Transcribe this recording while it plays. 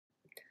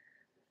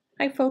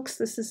Hi folks,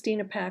 this is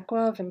Deana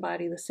Paqua of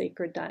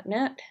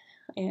embodythesacred.net,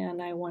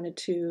 and I wanted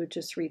to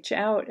just reach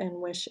out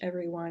and wish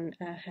everyone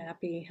a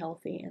happy,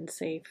 healthy, and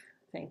safe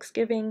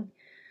Thanksgiving,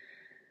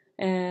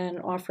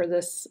 and offer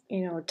this,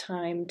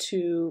 time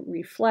to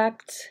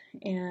reflect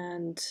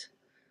and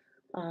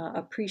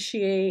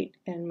appreciate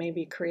and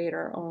maybe create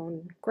our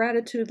own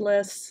gratitude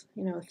lists,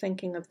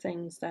 thinking of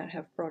things that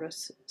have brought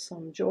us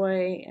some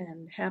joy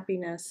and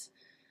happiness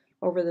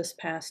over this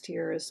past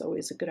year is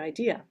always a good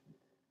idea.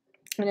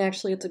 And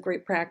actually, it's a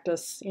great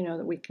practice,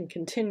 that we can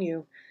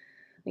continue.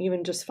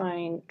 Even just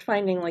finding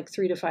like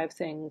 3 to 5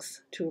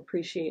 things to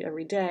appreciate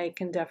every day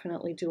can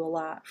definitely do a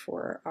lot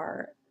for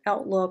our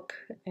outlook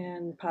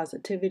and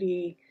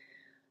positivity.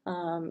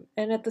 And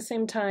at the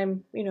same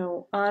time,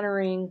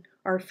 honoring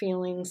our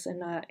feelings and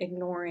not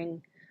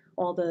ignoring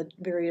all the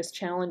various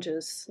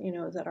challenges,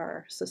 that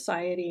our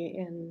society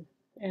and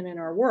in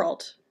our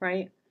world,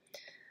 right?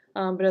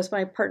 But as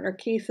my partner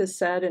Keith has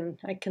said, and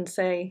I can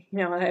say,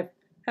 I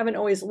haven't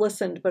always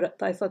listened,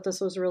 but I thought this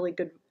was really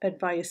good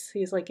advice.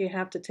 He's like, you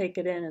have to take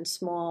it in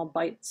small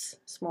bites,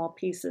 small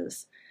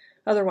pieces.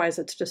 Otherwise,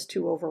 it's just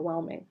too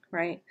overwhelming,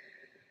 right?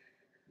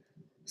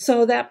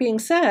 So that being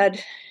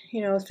said,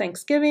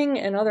 Thanksgiving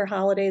and other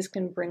holidays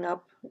can bring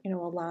up, a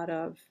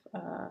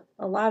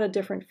lot of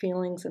different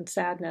feelings and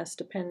sadness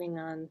depending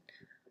on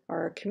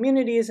our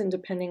communities and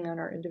depending on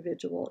our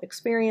individual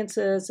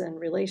experiences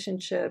and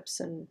relationships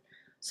and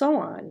so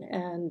on.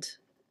 And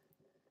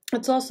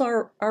it's also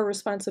our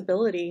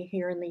responsibility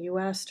here in the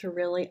U.S. to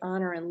really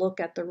honor and look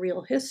at the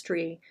real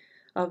history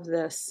of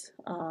this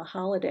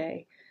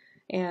holiday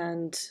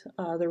and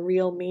the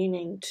real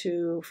meaning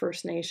to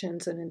First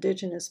Nations and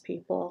Indigenous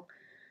people,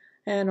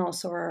 and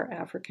also our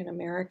African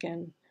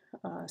American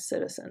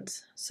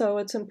citizens. So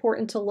it's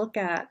important to look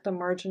at the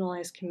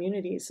marginalized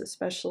communities,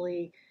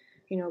 especially,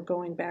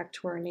 going back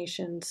to our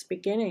nation's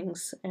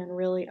beginnings and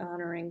really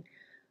honoring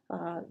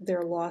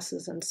their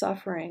losses and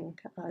suffering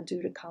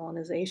due to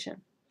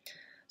colonization.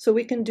 So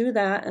we can do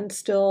that and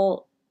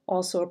still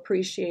also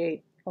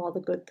appreciate all the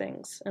good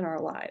things in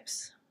our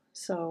lives.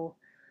 So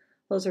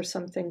those are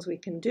some things we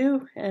can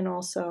do, and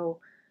also,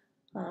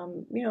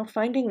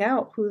 finding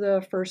out who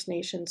the First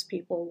Nations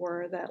people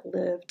were that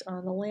lived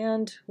on the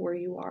land where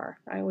you are.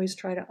 I always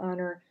try to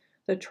honor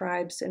the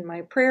tribes in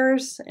my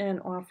prayers and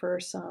offer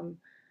some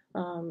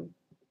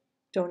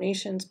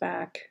donations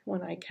back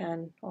when I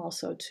can,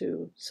 also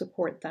to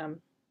support them.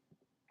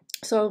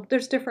 So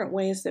there's different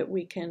ways that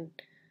we can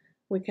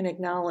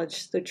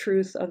acknowledge the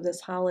truth of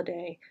this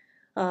holiday.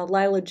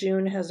 Lyla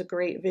June has a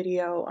great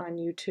video on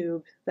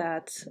YouTube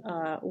that's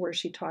where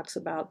she talks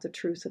about the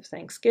truth of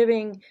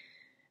Thanksgiving,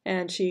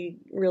 and she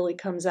really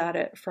comes at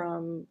it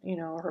from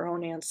her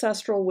own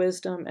ancestral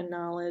wisdom and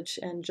knowledge,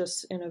 and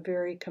just in a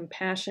very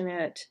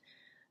compassionate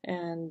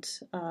and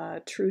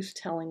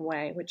truth-telling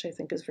way, which I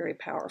think is very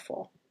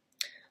powerful.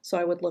 So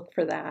I would look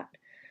for that.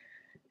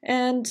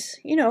 And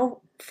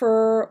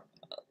for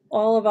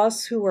all of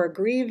us who are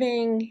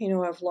grieving,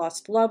 have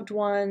lost loved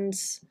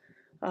ones,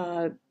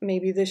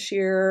 maybe this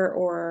year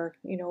or,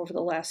 over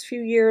the last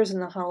few years,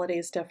 and the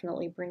holidays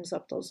definitely brings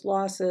up those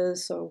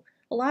losses. So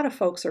a lot of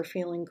folks are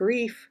feeling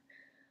grief.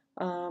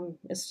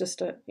 It's just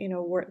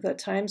the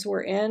times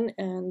we're in,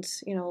 and,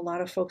 a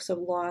lot of folks have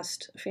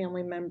lost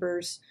family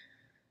members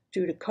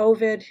due to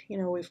COVID.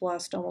 We've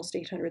lost almost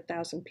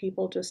 800,000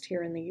 people just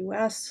here in the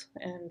US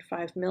and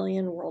 5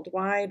 million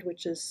worldwide,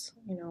 which is,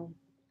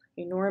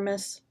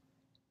 enormous.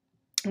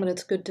 But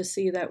it's good to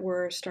see that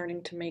we're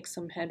starting to make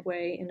some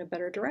headway in a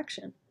better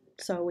direction.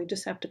 So we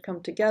just have to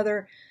come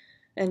together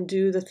and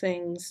do the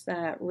things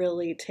that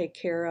really take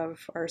care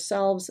of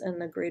ourselves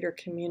and the greater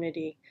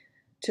community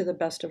to the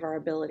best of our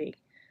ability.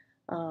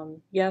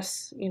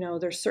 Yes,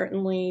 there's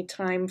certainly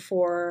time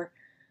for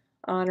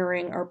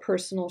honoring our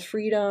personal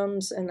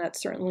freedoms, and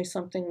that's certainly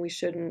something we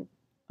shouldn't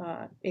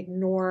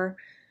ignore.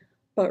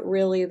 But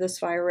really, this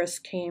virus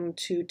came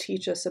to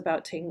teach us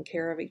about taking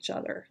care of each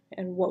other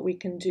and what we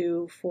can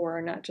do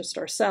for not just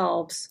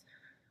ourselves,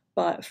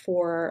 but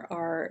for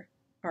our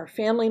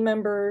family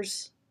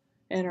members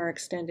and our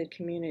extended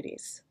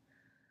communities.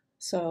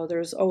 So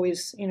there's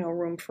always,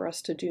 room for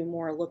us to do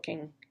more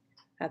looking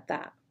at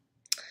that.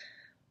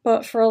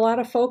 But for a lot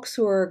of folks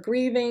who are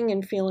grieving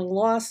and feeling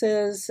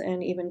losses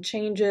and even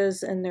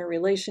changes in their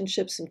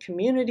relationships and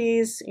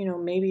communities,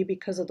 maybe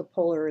because of the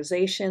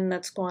polarization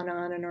that's gone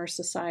on in our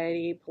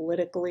society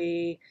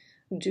politically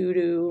due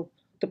to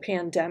the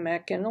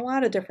pandemic and a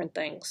lot of different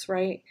things,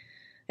 right?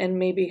 And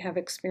maybe have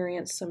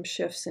experienced some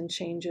shifts and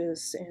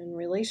changes in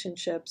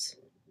relationships.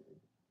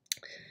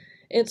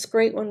 It's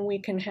great when we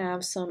can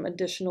have some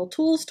additional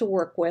tools to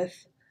work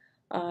with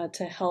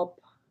to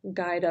help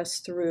guide us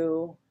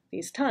through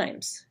these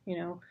times.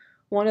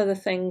 One of the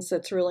things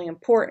that's really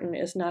important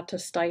is not to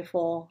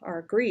stifle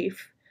our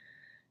grief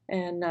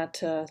and not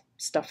to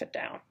stuff it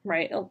down,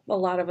 right? A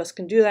lot of us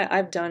can do that.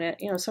 I've done it.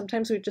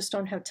 Sometimes we just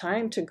don't have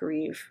time to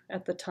grieve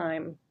at the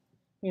time,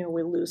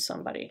 we lose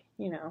somebody,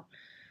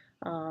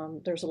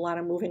 there's a lot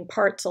of moving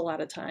parts a lot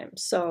of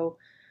times. So,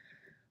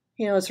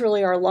 it's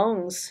really our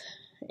lungs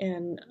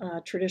in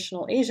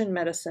traditional Asian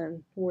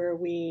medicine where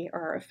we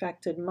are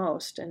affected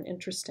most, and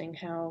interesting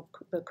how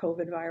the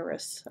COVID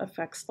virus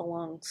affects the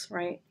lungs,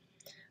 right?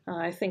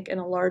 I think in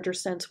a larger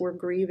sense, we're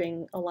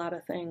grieving a lot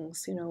of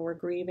things. We're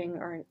grieving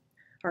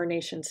our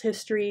nation's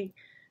history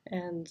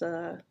and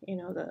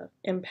the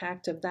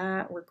impact of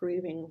that. We're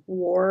grieving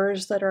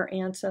wars that our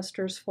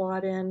ancestors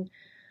fought in,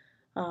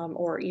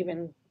 or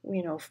even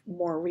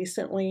more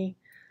recently,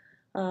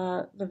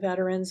 the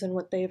veterans and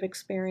what they've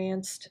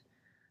experienced.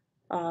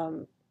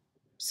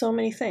 So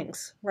many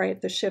things, right?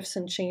 The shifts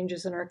and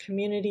changes in our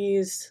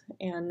communities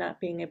and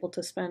not being able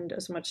to spend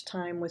as much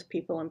time with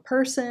people in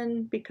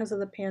person because of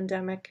the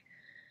pandemic,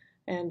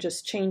 and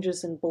just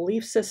changes in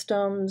belief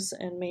systems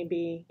and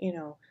maybe,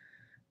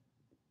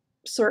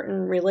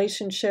 certain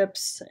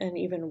relationships and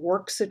even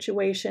work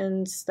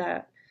situations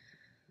that,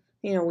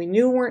 we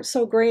knew weren't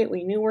so great,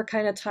 we knew were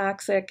kind of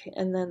toxic,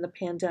 and then the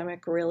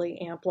pandemic really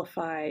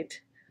amplified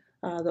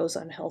those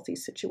unhealthy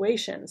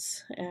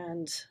situations.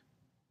 And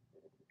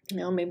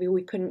maybe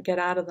we couldn't get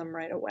out of them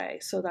right away.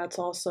 So that's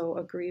also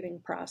a grieving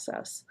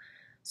process.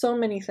 So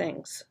many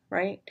things,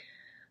 right?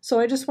 So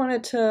I just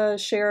wanted to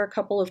share a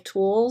couple of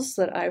tools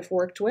that I've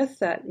worked with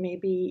that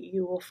maybe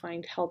you will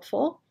find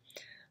helpful,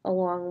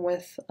 along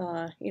with,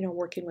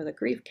 working with a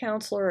grief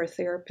counselor or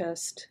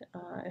therapist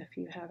if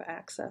you have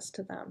access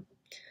to them.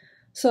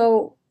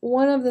 So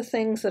one of the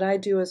things that I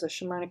do as a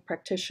shamanic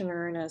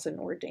practitioner and as an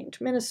ordained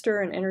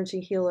minister and energy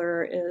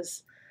healer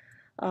is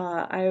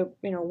I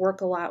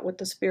work a lot with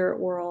the spirit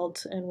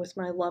world and with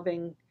my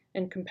loving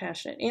and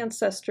compassionate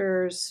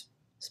ancestors,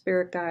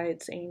 spirit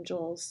guides,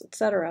 angels,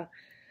 etc.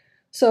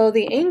 So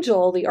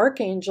the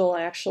archangel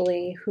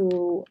actually,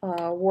 who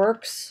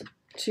works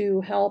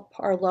to help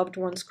our loved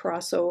ones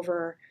cross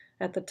over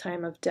at the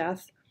time of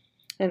death,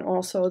 and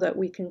also that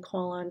we can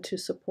call on to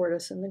support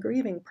us in the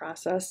grieving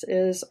process,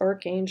 is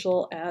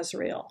Archangel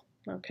Azrael.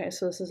 Okay,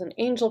 so this is an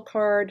angel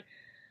card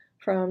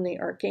from the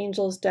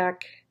Archangels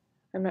deck.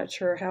 I'm not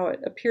sure how it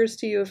appears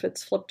to you if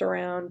it's flipped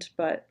around,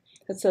 but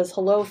it says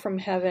hello from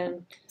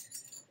heaven,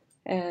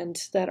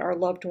 and that our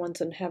loved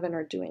ones in heaven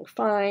are doing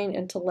fine,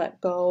 and to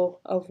let go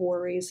of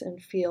worries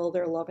and feel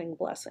their loving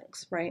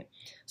blessings, right?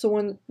 So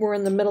when we're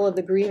in the middle of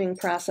the grieving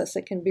process,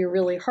 it can be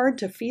really hard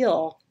to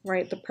feel,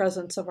 right, the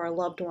presence of our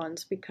loved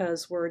ones,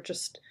 because we're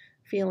just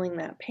feeling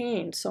that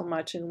pain so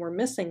much and we're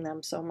missing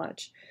them so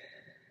much.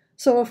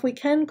 So if we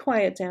can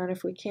quiet down,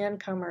 if we can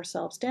calm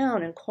ourselves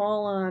down and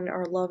call on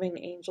our loving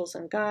angels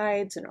and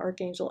guides and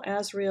Archangel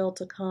Azrael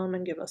to come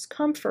and give us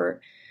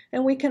comfort,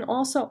 and we can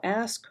also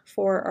ask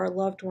for our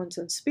loved ones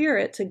in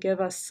spirit to give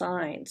us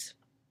signs.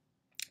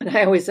 And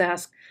I always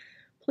ask,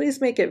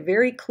 please make it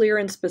very clear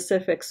and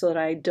specific so that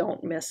I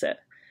don't miss it.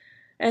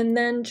 And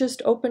then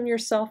just open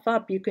yourself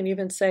up. You can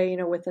even say,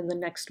 within the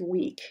next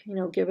week,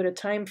 give it a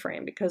time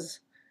frame,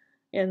 because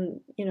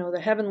in,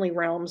 the heavenly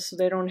realms,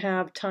 they don't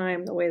have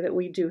time the way that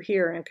we do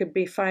here. And it could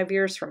be 5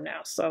 years from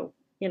now. So,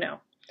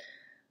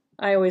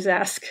 I always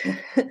ask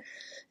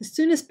as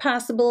soon as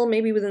possible,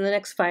 maybe within the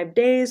next 5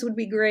 days would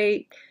be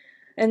great.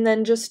 And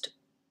then just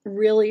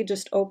really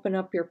just open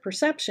up your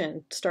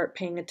perception, start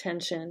paying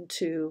attention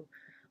to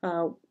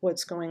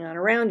what's going on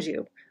around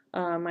you.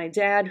 My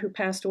dad, who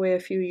passed away a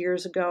few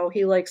years ago,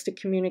 he likes to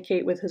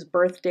communicate with his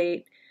birth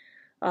date.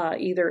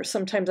 Either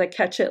sometimes I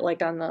catch it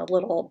like on the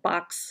little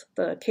box,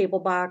 the cable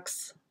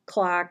box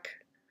clock,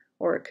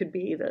 or it could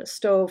be the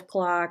stove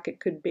clock. It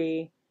could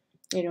be,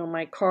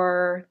 my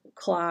car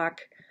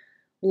clock.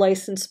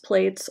 License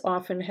plates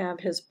often have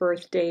his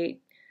birth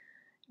date.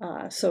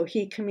 So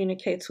he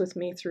communicates with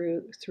me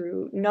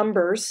through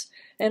numbers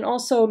and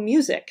also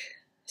music.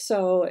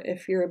 So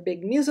if you're a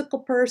big musical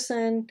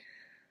person,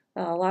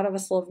 a lot of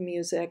us love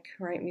music,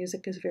 right?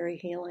 Music is very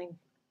healing.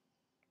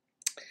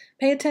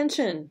 Pay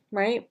attention,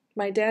 right?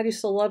 My dad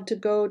used to love to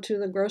go to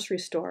the grocery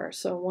store.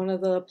 So one of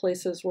the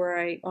places where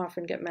I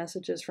often get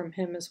messages from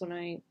him is when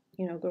I,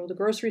 go to the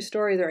grocery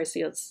store. Either I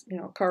see a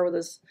car with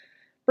his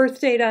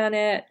birth date on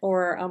it,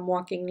 or I'm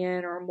walking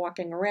in or I'm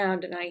walking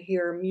around and I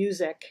hear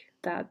music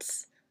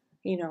that's,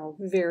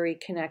 very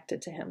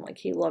connected to him. Like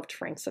he loved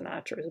Frank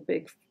Sinatra. He was a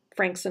big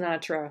Frank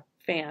Sinatra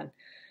fan.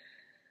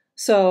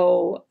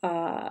 So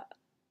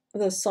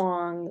the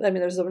song,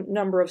 there's a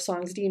number of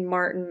songs. Dean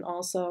Martin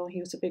also, he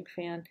was a big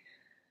fan.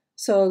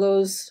 So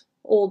those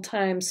old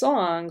time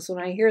songs,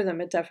 when I hear them,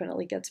 it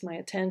definitely gets my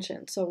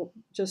attention. So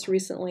just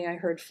recently I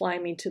heard Fly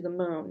Me to the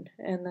Moon,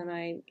 and then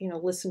I,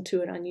 listened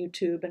to it on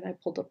YouTube, and I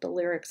pulled up the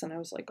lyrics and I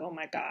was like, oh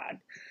my God.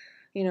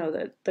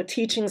 The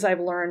teachings I've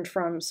learned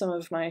from some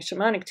of my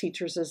shamanic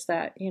teachers is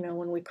that,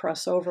 when we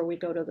cross over, we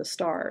go to the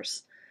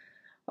stars,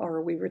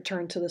 or we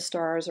return to the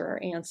stars, or our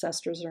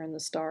ancestors are in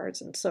the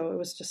stars. And so it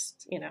was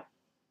just,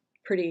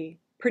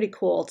 pretty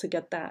cool to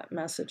get that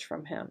message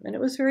from him. And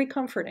it was very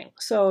comforting.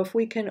 So if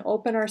we can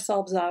open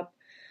ourselves up,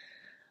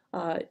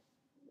 and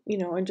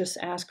just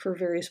ask for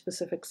very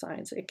specific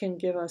signs, it can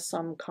give us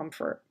some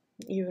comfort,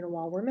 even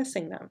while we're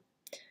missing them,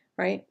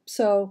 right?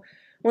 So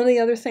one of the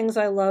other things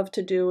I love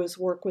to do is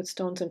work with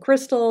stones and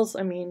crystals.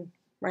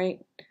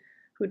 Right?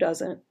 Who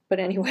doesn't? But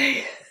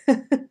anyway,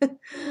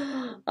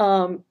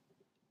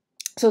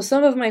 So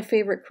some of my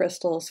favorite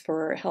crystals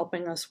for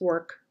helping us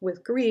work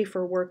with grief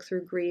or work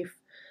through grief,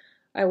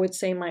 I would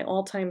say my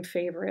all-time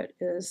favorite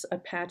is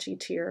Apache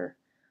Tear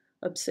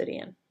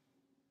obsidian.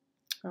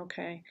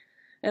 Okay.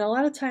 And a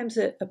lot of times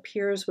it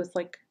appears with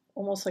like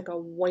almost like a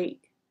white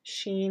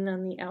sheen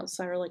on the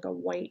outside, or like a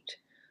white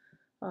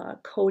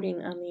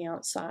coating on the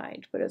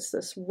outside, but it's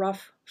this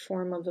rough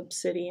form of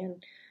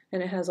obsidian,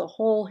 and it has a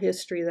whole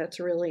history that's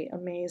really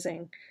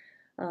amazing.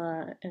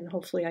 And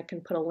hopefully I can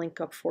put a link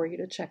up for you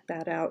to check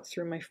that out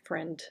through my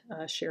friend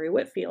Sherry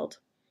Whitfield,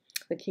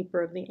 the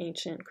keeper of the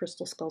ancient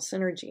Crystal Skull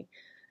Synergy.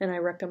 And I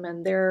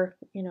recommend their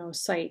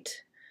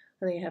site.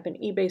 They have an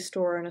eBay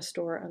store and a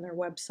store on their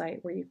website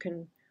where you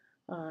can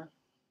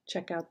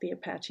check out the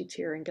Apache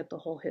Tear and get the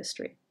whole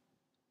history.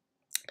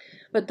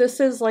 But this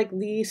is like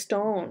the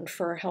stone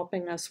for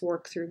helping us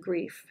work through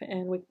grief.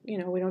 And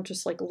we don't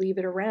just like leave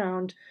it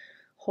around,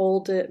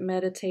 hold it,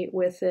 meditate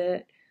with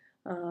it,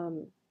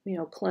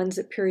 cleanse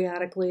it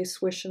periodically,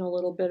 swish in a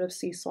little bit of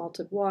sea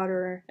salted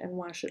water and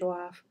wash it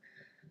off.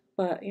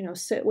 But,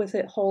 sit with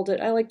it, hold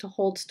it. I like to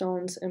hold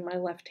stones in my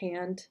left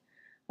hand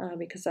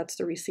because that's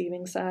the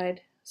receiving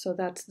side. So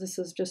this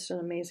is just an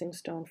amazing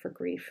stone for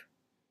grief.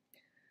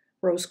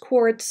 Rose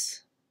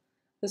quartz.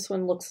 This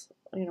one looks,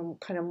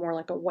 kind of more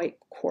like a white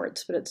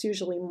quartz, but it's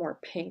usually more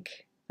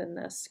pink than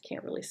this.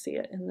 Can't really see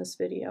it in this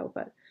video,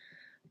 but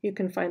you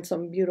can find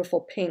some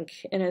beautiful pink.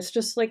 And it's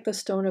just like the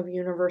stone of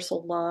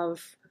universal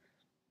love,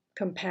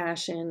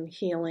 compassion,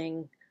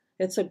 healing.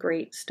 It's a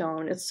great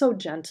stone. It's so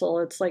gentle.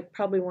 It's like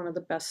probably one of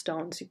the best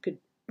stones you could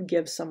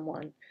give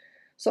someone.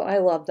 So I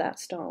love that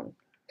stone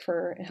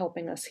for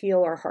helping us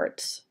heal our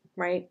hearts,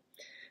 right?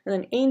 And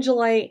then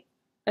angelite,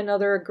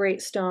 another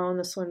great stone.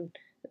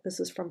 This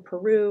is from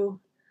Peru.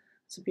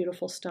 It's a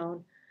beautiful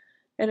stone.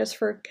 And it's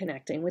for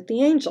connecting with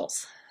the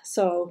angels.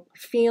 So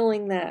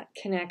feeling that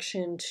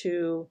connection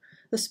to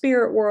the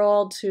spirit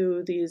world,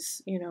 to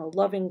these,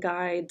 loving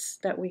guides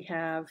that we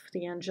have,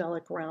 the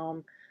angelic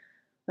realm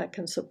that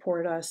can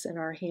support us in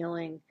our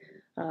healing.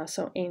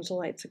 So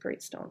angelite's a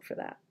great stone for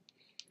that.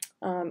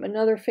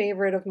 Another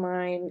favorite of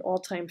mine,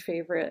 all-time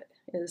favorite,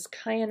 is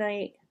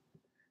kyanite.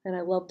 And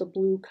I love the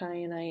blue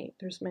kyanite.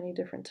 There's many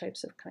different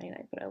types of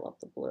kyanite, but I love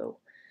the blue.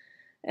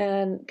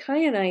 And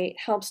kyanite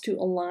helps to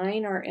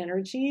align our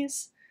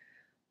energies,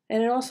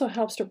 and it also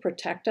helps to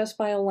protect us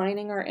by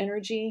aligning our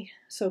energy,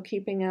 so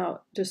keeping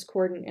out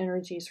discordant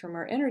energies from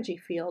our energy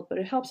field, but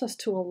it helps us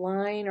to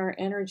align our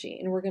energy,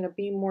 and we're going to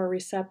be more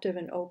receptive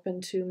and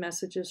open to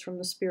messages from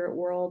the spirit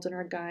world and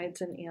our guides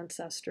and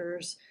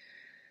ancestors.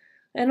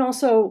 And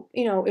also,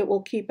 it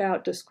will keep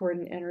out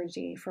discordant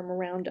energy from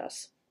around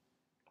us.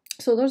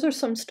 So those are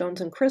some stones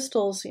and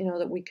crystals,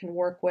 that we can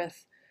work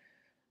with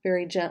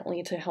very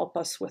gently to help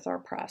us with our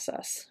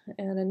process.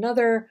 And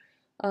another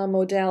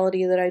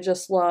modality that I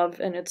just love,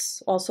 and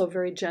it's also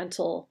very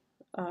gentle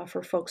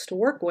for folks to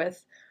work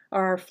with,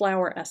 are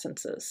flower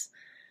essences.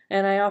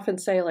 And I often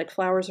say, like,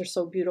 flowers are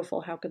so beautiful,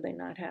 how could they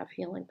not have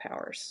healing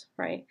powers,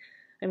 right?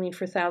 I mean,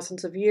 for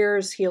thousands of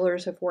years,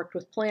 healers have worked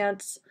with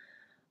plants,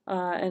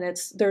 and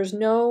there's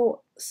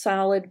no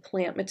solid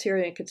plant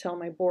material. I could tell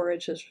my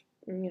borage has,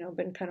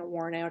 been kind of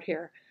worn out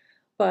here,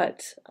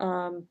 but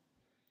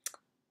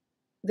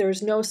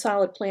there's no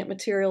solid plant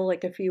material.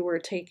 Like if you were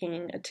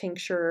taking a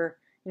tincture,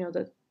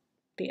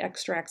 the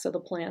extracts of the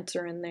plants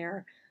are in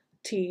there,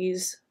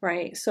 teas,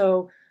 right?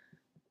 So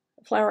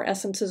flower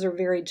essences are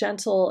very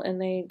gentle and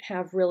they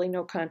have really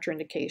no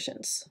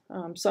contraindications.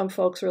 Some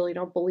folks really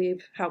don't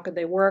believe how could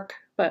they work,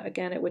 but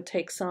again, it would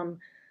take some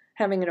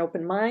having an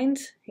open mind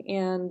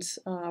and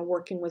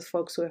working with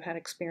folks who have had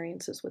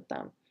experiences with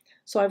them.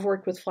 So I've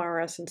worked with flower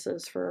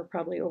essences for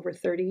probably over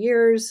 30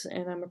 years,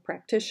 and I'm a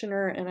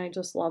practitioner, and I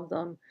just love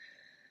them.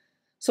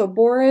 So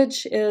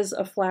borage is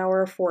a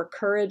flower for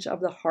courage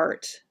of the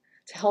heart,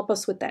 to help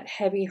us with that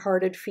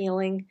heavy-hearted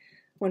feeling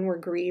when we're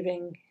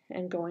grieving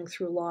and going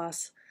through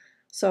loss.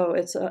 So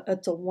it's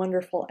a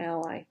wonderful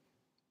ally.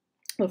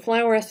 The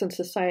Flower Essence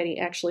Society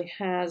actually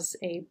has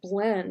a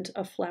blend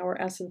of flower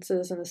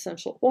essences and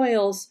essential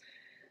oils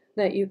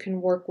that you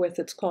can work with.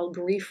 It's called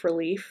Grief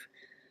Relief,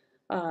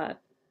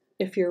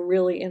 if you're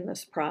really in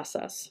this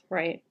process,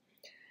 right?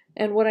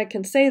 And what I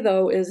can say,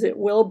 though, is it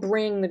will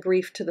bring the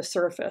grief to the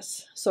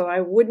surface. So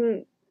I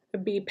wouldn't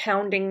be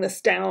pounding this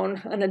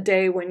down on a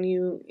day when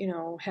you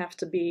have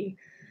to be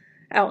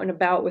out and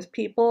about with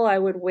people. I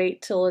would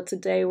wait till it's a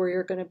day where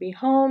you're going to be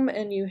home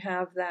and you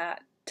have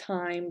that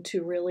time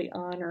to really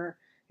honor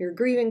your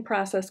grieving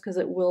process, because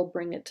it will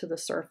bring it to the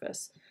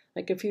surface.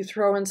 Like if you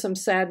throw in some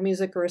sad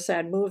music or a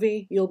sad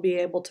movie, you'll be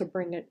able to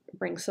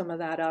bring some of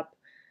that up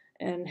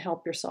and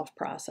help yourself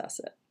process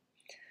it.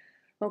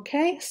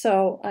 Okay,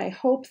 so I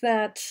hope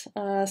that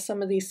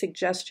some of these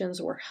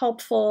suggestions were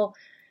helpful,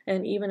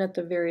 and even at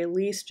the very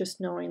least,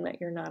 just knowing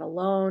that you're not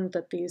alone,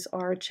 that these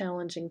are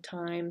challenging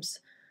times,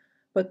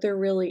 but there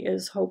really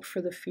is hope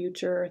for the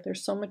future.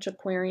 There's so much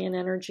Aquarian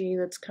energy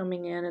that's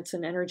coming in. It's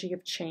an energy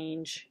of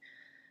change.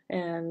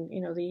 And,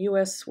 the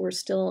U.S., we're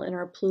still in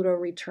our Pluto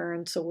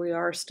return, so we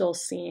are still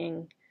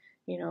seeing,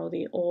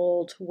 the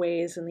old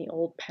ways and the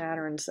old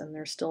patterns, and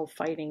they're still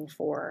fighting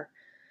for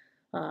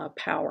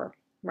power,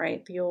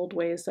 right? The old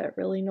ways that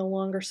really no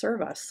longer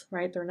serve us,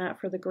 right? They're not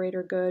for the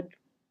greater good.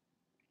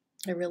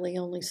 They really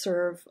only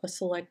serve a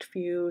select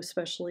few,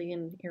 especially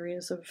in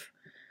areas of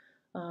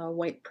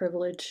white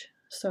privilege.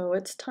 So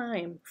it's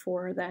time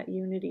for that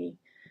unity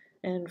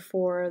and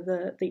for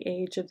the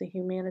age of the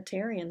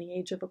humanitarian, the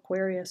age of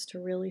Aquarius, to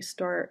really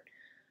start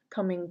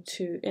coming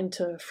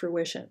into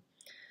fruition.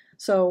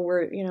 So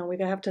we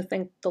have to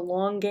think the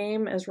long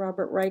game, as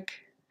Robert Reich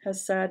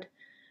has said,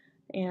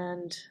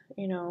 and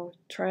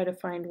try to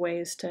find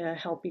ways to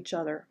help each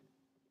other.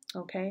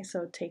 Okay,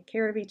 so take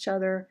care of each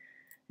other,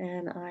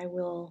 and I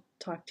will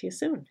talk to you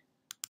soon.